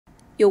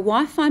Your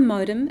Wi-Fi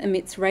modem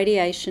emits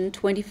radiation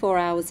 24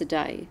 hours a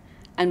day,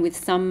 and with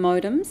some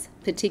modems,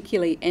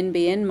 particularly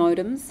NBN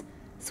modems,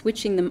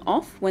 switching them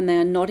off when they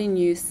are not in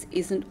use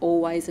isn't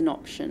always an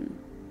option.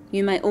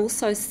 You may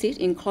also sit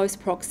in close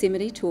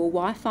proximity to a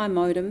Wi-Fi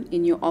modem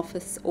in your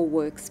office or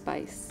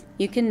workspace.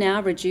 You can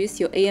now reduce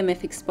your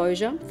EMF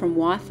exposure from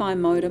Wi-Fi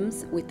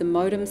modems with the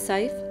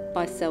Modemsafe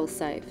by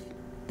Cellsafe.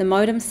 The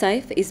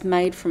Modemsafe is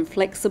made from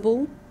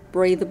flexible,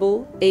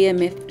 breathable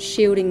EMF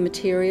shielding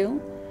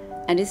material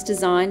and is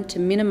designed to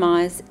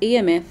minimise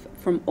EMF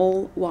from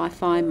all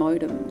Wi-Fi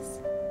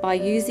modems. By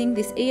using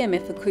this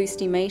EMF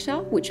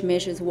acoustimeter, which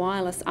measures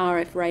wireless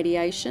RF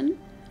radiation,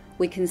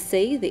 we can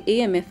see the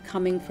EMF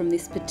coming from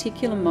this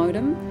particular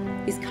modem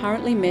is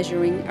currently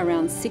measuring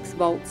around 6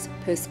 volts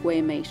per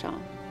square metre.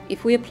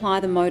 If we apply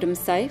the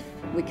Modemsafe,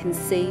 we can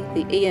see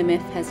the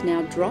EMF has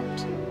now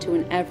dropped to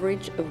an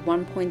average of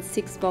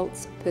 1.6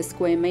 volts per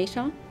square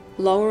metre,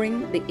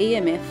 lowering the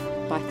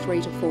EMF by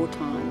 3 to 4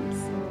 times.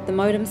 The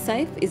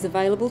Modemsafe is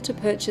available to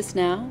purchase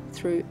now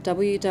through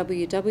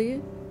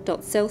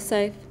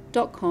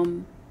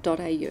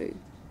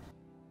www.cellsafe.com.au.